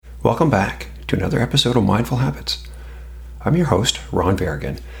Welcome back to another episode of Mindful Habits. I'm your host, Ron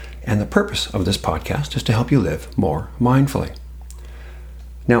Verrigan, and the purpose of this podcast is to help you live more mindfully.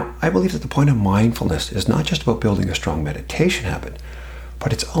 Now, I believe that the point of mindfulness is not just about building a strong meditation habit,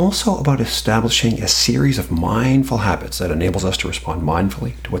 but it's also about establishing a series of mindful habits that enables us to respond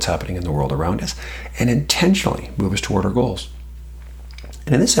mindfully to what's happening in the world around us and intentionally move us toward our goals.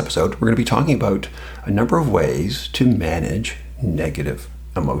 And in this episode, we're going to be talking about a number of ways to manage negative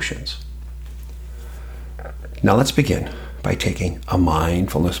emotions. Now let's begin by taking a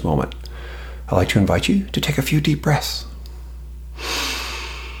mindfulness moment. I'd like to invite you to take a few deep breaths.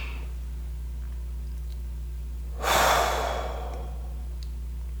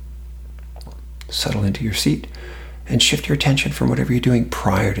 Settle into your seat and shift your attention from whatever you're doing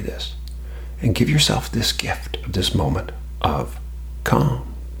prior to this and give yourself this gift of this moment of calm.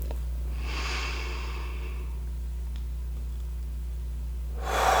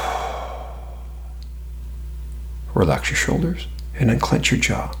 Relax your shoulders and unclench your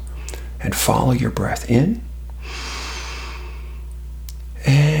jaw and follow your breath in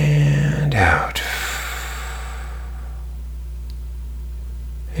and out.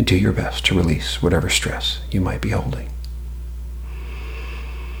 And do your best to release whatever stress you might be holding.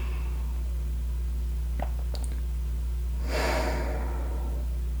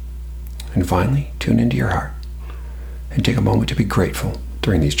 And finally, tune into your heart and take a moment to be grateful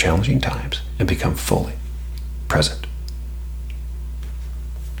during these challenging times and become fully present.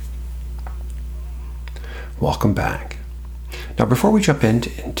 Welcome back. Now, before we jump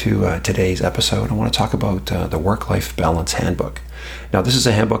into today's episode, I want to talk about the Work-Life Balance Handbook. Now, this is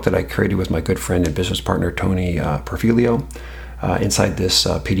a handbook that I created with my good friend and business partner, Tony Perfilio. Inside this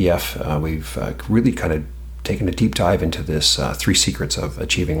PDF, we've really kind of taken a deep dive into this 3 secrets of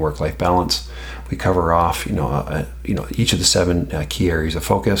achieving work-life balance. We cover off, each of the 7 key areas of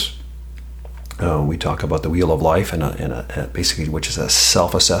focus. We talk about the wheel of life and basically, which is a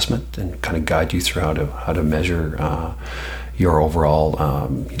self-assessment and kind of guide you through how to measure your overall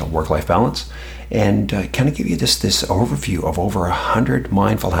work-life balance, and kind of give you this overview of over 100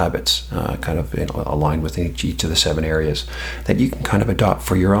 mindful habits, aligned with each of the 7 areas that you can kind of adopt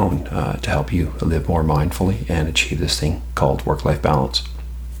for your own to help you live more mindfully and achieve this thing called work-life balance.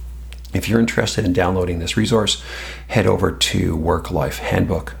 If you're interested in downloading this resource, head over to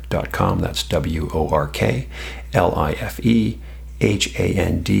worklifehandbook.com. That's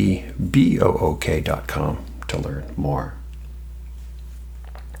worklifehandbook.com to learn more.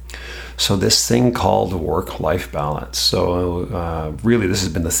 So this thing called work-life balance. So really, this has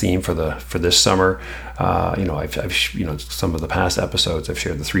been the theme for this summer. I've some of the past episodes I've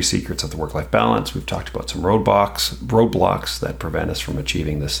shared the 3 secrets of the work-life balance. We've talked about some roadblocks that prevent us from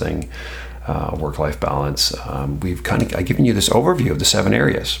achieving this thing, work-life balance. I've given you this overview of the 7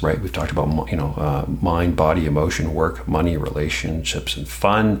 areas, right? We've talked about mind, body, emotion, work, money, relationships, and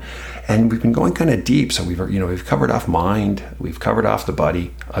fun, and we've been going kind of deep. So we've covered off mind, we've covered off the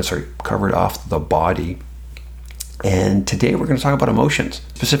body. And today we're going to talk about emotions.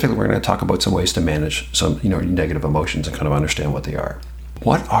 Specifically, we're going to talk about some ways to manage some negative emotions and kind of understand what they are.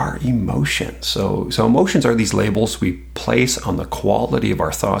 What are emotions? So emotions are these labels we place on the quality of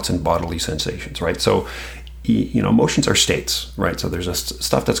our thoughts and bodily sensations, right? So, emotions are states, right? So there's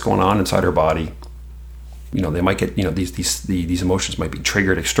stuff that's going on inside our body. They might get, these emotions might be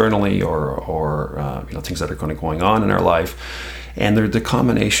triggered externally or things that are going on in our life. And they're the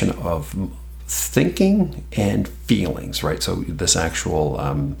combination of thinking and feelings, right? So this actual,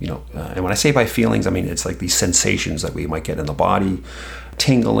 and when I say by feelings, I mean, it's like these sensations that we might get in the body,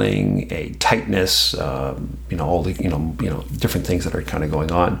 tingling, a tightness, all the, different things that are kind of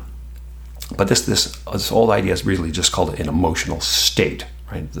going on. But this whole idea is really just called an emotional state,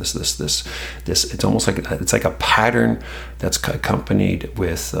 right? This, it's almost like, it's like a pattern that's accompanied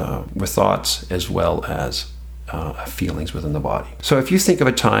with thoughts as well as feelings within the body. So if you think of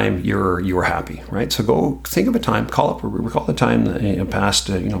a time you were happy, right? So go think of a time, recall the time in the past,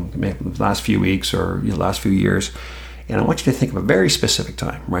 maybe the last few weeks or the last few years, and I want you to think of a very specific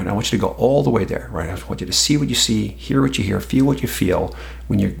time, right? I want you to go all the way there, right? I want you to see what you see, hear what you hear, feel what you feel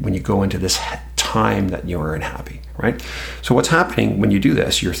when you go into this time that you are happy, right? So what's happening when you do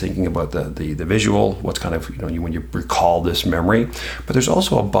this, you're thinking about the visual, what's kind of, when you recall this memory, but there's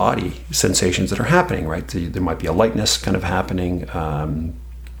also a body sensations that are happening, right? There might be a lightness kind of happening,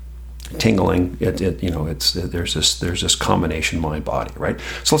 tingling. There's this combination mind body, right?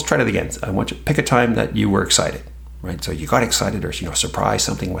 So let's try that again. I want you to pick a time that you were excited, right? So you got excited or surprised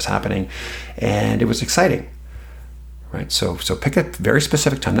something was happening and it was exciting, right? So pick a very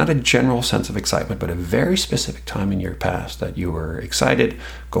specific time, not a general sense of excitement, but a very specific time in your past that you were excited.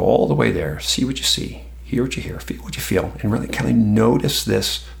 Go all the way there, see what you see, hear what you hear, feel what you feel, and really kind of notice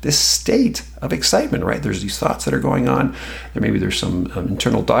this state of excitement, right? There's these thoughts that are going on. There's some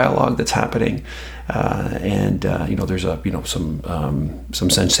internal dialogue that's happening, and there's some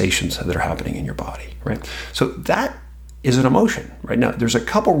sensations that are happening in your body, right? So that is an emotion, right? Now, there's a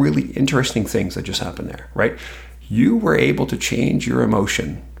couple really interesting things that just happened there, right? You were able to change your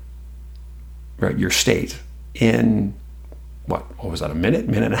emotion, right? Your state in what was that? A minute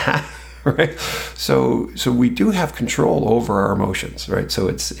and a half, right? So we do have control over our emotions, right? So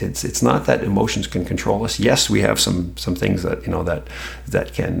it's not that emotions can control us. Yes, we have some things that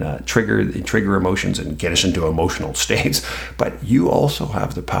that can trigger emotions and get us into emotional states, but you also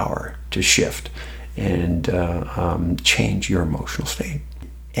have the power to shift and change your emotional state.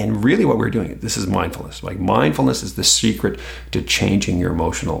 And really what we're doing, this is mindfulness. Like mindfulness is the secret to changing your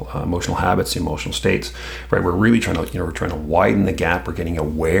emotional habits, emotional states, right? We're really trying to widen the gap. We're getting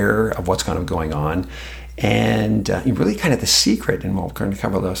aware of what's kind of going on. And really kind of the secret, and we're going to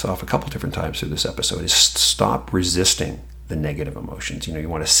cover this off a couple different times through this episode, is stop resisting the negative emotions. You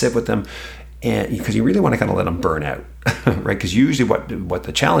want to sit with them, and because you really want to kind of let them burn out, right? Because usually what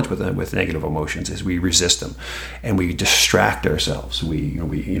the challenge with negative emotions is we resist them, and we distract ourselves. We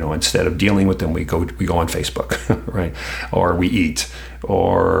instead of dealing with them, we go on Facebook, right? Or we eat,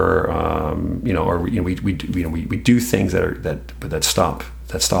 or we do things that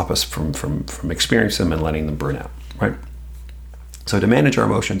stop us from experiencing them and letting them burn out, right? So to manage our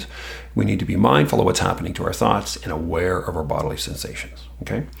emotions, we need to be mindful of what's happening to our thoughts and aware of our bodily sensations,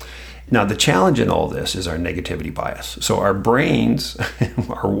 okay? Now, the challenge in all this is our negativity bias. So our brains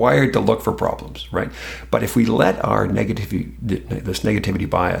are wired to look for problems, right? But if we let this negativity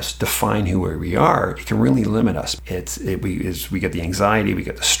bias define who we are, it can really limit us. We get the anxiety, we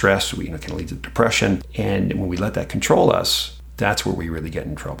get the stress, we can lead to depression. And when we let that control us, that's where we really get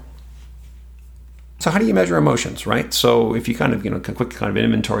in trouble. So how do you measure emotions, right? So if you kind of, quick kind of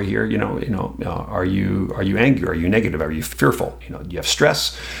inventory here, are you angry? Are you negative? Are you fearful? Do you have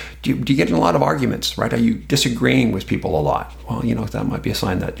stress? Do you get in a lot of arguments, right? Are you disagreeing with people a lot? Well, that might be a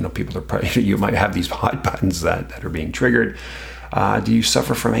sign that, people are probably, you might have these hot buttons that are being triggered. Do you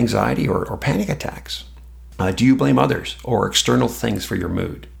suffer from anxiety or panic attacks? Do you blame others or external things for your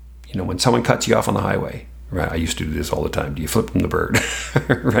mood? When someone cuts you off on the highway, right? I used to do this all the time. Do you flip them the bird,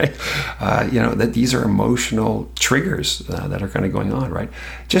 right? That these are emotional triggers that are kind of going on, right?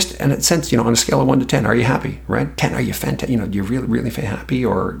 Just in a sense, on a scale of 1 to 10, are you happy, right? 10, are you fantastic? Do you really, really feel happy,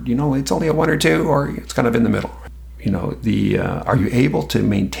 or it's only a 1 or 2, or it's kind of in the middle? Are you able to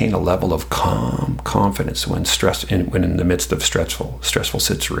maintain a level of calm confidence when in the midst of stressful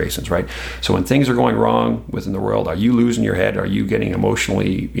situations, right? So when things are going wrong within the world, are you losing your head? Are you getting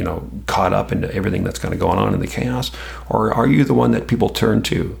emotionally, caught up into everything that's kind of going on in the chaos? Or are you the one that people turn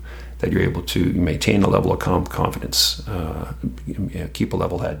to, that you're able to maintain a level of calm confidence, keep a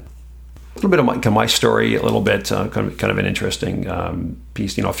level head? A little bit of my story, a little bit kind of an interesting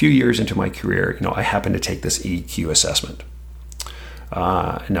piece. A few years into my career, I happened to take this EQ assessment.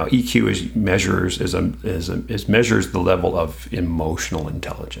 Now, EQ measures the level of emotional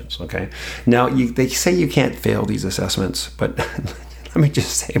intelligence. Okay. Now, they say you can't fail these assessments, but let me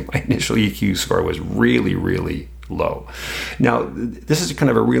just say my initial EQ score was really, really low. Now, this is kind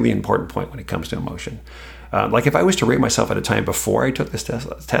of a really important point when it comes to emotion. Like if I was to rate myself at a time before I took this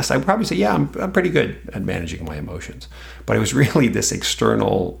test, I would probably say, yeah, I'm pretty good at managing my emotions. But it was really this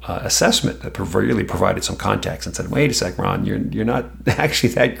external assessment that really provided some context and said, wait a sec, Ron, you're not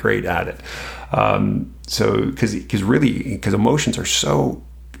actually that great at it. Because emotions are so,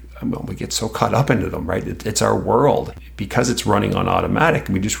 we get so caught up into them, right? It's our world. Because it's running on automatic,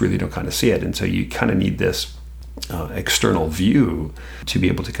 we just really don't kind of see it. And so you kind of need this external view to be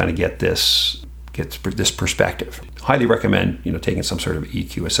able to kind of get this perspective. Highly recommend taking some sort of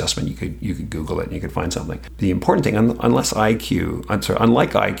EQ assessment. You could Google it and you could find something. The important thing, unlike IQ,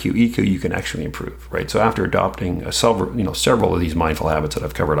 EQ you can actually improve, right? So after adopting several of these mindful habits that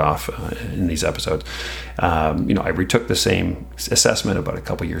I've covered off in these episodes, I retook the same assessment about a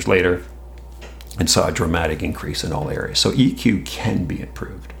couple years later and saw a dramatic increase in all areas. So EQ can be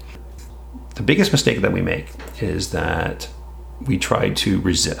improved. The biggest mistake that we make is that we try to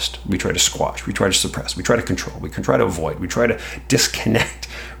resist, we try to squash, we try to suppress, we try to control, we can try to avoid, we try to disconnect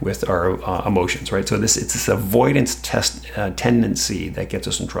with our emotions, right? So it's this avoidance tendency that gets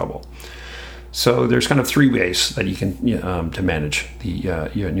us in trouble. So there's kind of 3 ways that you can to manage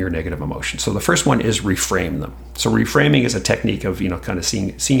your negative emotions. So the first one is reframe them. So reframing is a technique of kind of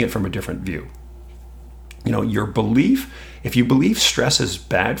seeing it from a different view. Your belief, if you believe stress is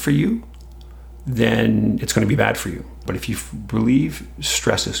bad for you, then it's going to be bad for you. But if you believe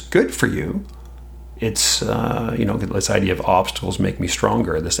stress is good for you, it's, this idea of obstacles make me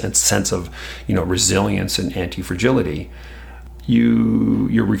stronger, this sense of, resilience and anti-fragility.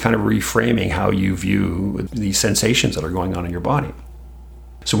 You're kind of reframing how you view these sensations that are going on in your body.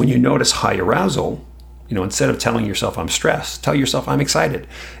 So when you notice high arousal, instead of telling yourself I'm stressed, tell yourself I'm excited.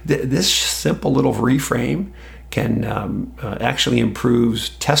 This simple little reframe can actually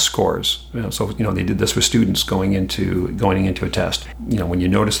improves test scores. So they did this with students going into a test. When you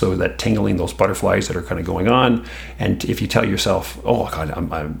notice that tingling, those butterflies that are kind of going on, and if you tell yourself, oh God,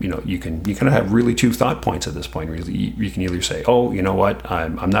 you can kind of have really two thought points at this point. Really, you can either say, oh, you know what,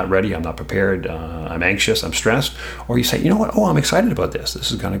 I'm not ready, I'm not prepared, I'm anxious, I'm stressed, or you say, you know what, oh, I'm excited about this.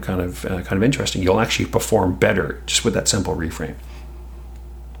 This is kind of interesting. You'll actually perform better just with that simple reframe.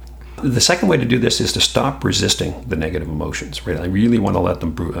 The second way to do this is to stop resisting the negative emotions, right? I really want to let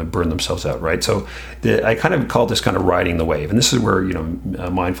them burn themselves out, right? So I kind of call this kind of riding the wave. And this is where,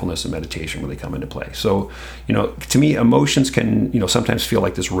 mindfulness and meditation really come into play. So, to me, emotions can, sometimes feel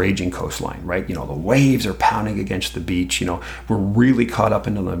like this raging coastline, right? The waves are pounding against the beach. We're really caught up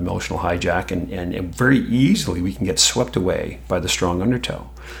into the emotional hijack, and very easily we can get swept away by the strong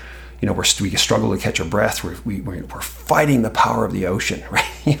undertow. We struggle to catch our breath. We're fighting the power of the ocean, right?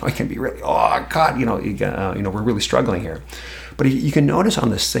 It can be really, oh God, we're really struggling here. But you can notice on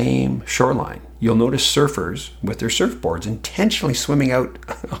the same shoreline, you'll notice surfers with their surfboards intentionally swimming out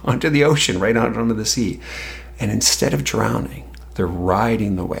onto the ocean, right out onto the sea. And instead of drowning, they're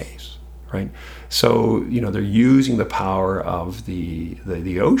riding the waves, right? So, they're using the power of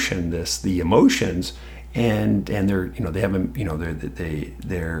the ocean, the emotions, and they're they haven't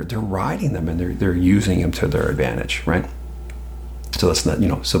they're riding them, and they're using them to their advantage, right? So that's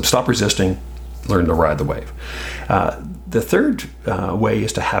not so stop resisting, learn to ride the wave. The third way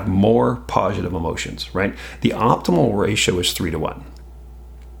is to have more positive emotions, right? The optimal ratio is 3-to-1.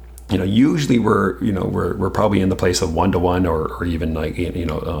 Usually we're probably in the place of 1-to-1 or even like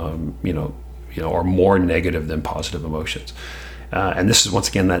or more negative than positive emotions. And this is once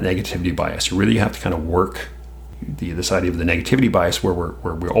again that negativity bias. You really have to kind of work this idea of the negativity bias, where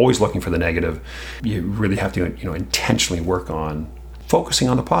we're always looking for the negative. You really have to intentionally work on focusing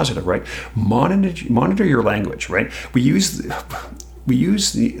on the positive, right? Monitor your language, right? We use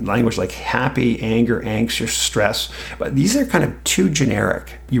the language like happy, anger, anxious, stress, but these are kind of too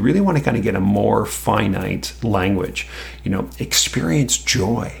generic. You really want to kind of get a more finite language. Experience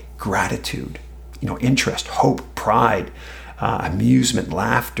joy, gratitude, interest, hope, pride, amusement,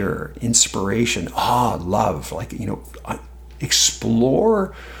 laughter, inspiration, awe, love.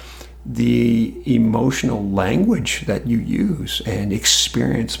 Explore the emotional language that you use and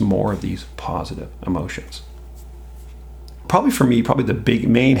experience more of these positive emotions. Probably for me, the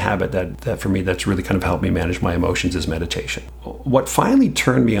main habit that for me that's really kind of helped me manage my emotions is meditation. What finally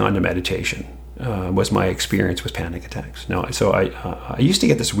turned me on to meditation was my experience with panic attacks. So I used to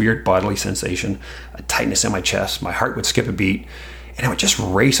get this weird bodily sensation, a tightness in my chest. My heart would skip a beat, and it would just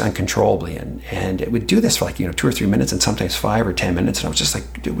race uncontrollably. And it would do this for 2 or 3 minutes, and sometimes 5 or 10 minutes. And I was just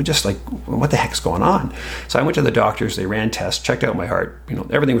like, what the heck is going on? So I went to the doctors. They ran tests, checked out my heart.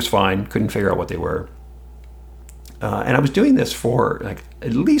 Everything was fine. Couldn't figure out what they were. And I was doing this for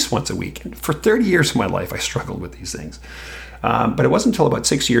at least once a week. And for 30 years of my life, I struggled with these things. But it wasn't until about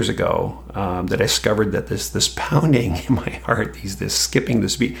 6 years ago that I discovered that this pounding in my heart, this skipping,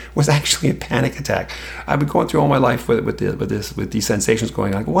 this beat, was actually a panic attack. I've been going through all my life with these sensations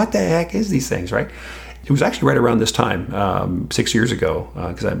going on. What the heck is these things, right? It was actually right around this time, 6 years ago,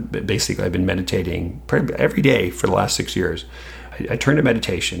 because I've been meditating pretty every day for the last 6 years. I turned to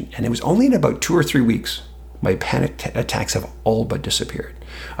meditation, and it was only in about 2 or 3 weeks my panic attacks have all but disappeared.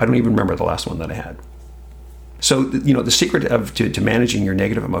 I don't even remember the last one that I had. So, the secret to managing your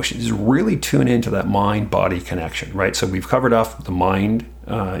negative emotions is really tune into that mind-body connection, right? So we've covered off the mind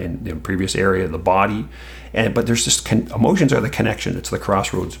in the previous area, the body, but there's just emotions are the connection. It's the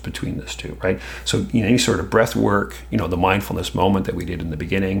crossroads between this two, right? So, any sort of breath work, the mindfulness moment that we did in the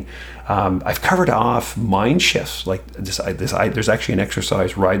beginning. I've covered off mind shifts, like there's actually an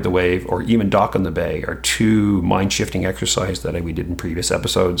exercise, Ride the Wave, or even Dock on the Bay, are 2 mind-shifting exercises that we did in previous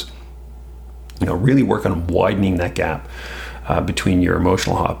episodes. Really work on widening that gap between your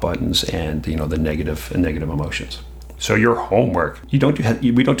emotional hot buttons and the negative emotions. So your homework, we don't do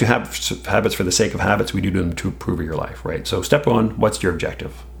habits for the sake of habits. We do them to improve your life, right? So step one, what's your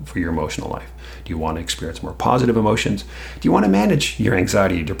objective for your emotional life? Do you want to experience more positive emotions? Do you want to manage your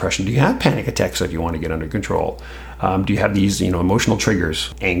anxiety, depression? Do you have panic attacks that you want to get under control? Do you have these, emotional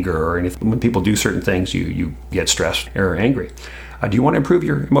triggers, anger or anything? When people do certain things, you get stressed or angry. Do you want to improve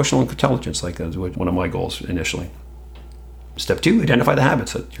your emotional intelligence? Like that was one of my goals initially. Step two, identify the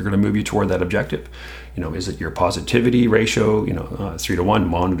habits that you're going to move you toward that objective. Is it your positivity ratio, 3 to 1?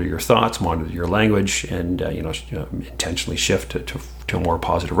 Monitor your thoughts, monitor your language, and intentionally shift to a more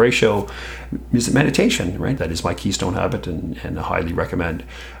positive ratio. Is it meditation, right? That is my keystone habit, and I highly recommend.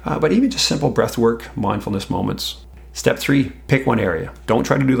 But even just simple breath work, mindfulness moments. Step three, pick one area. Don't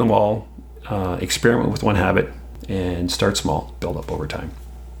try to do them all. Experiment with one habit and start small, build up over time.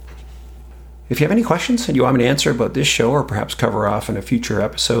 If you have any questions and you want me to answer about this show or perhaps cover off in a future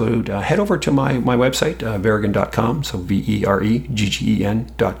episode, head over to my website, vereggen.com, so vereggen.com,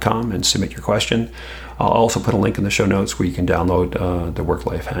 and submit your question. I'll also put a link in the show notes where you can download the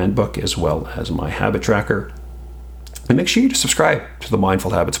Work-Life Handbook as well as my habit tracker. And make sure you subscribe to the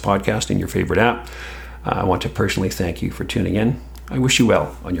Mindful Habits podcast in your favorite app. I want to personally thank you for tuning in. I wish you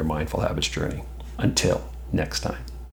well on your mindful habits journey. Until next time.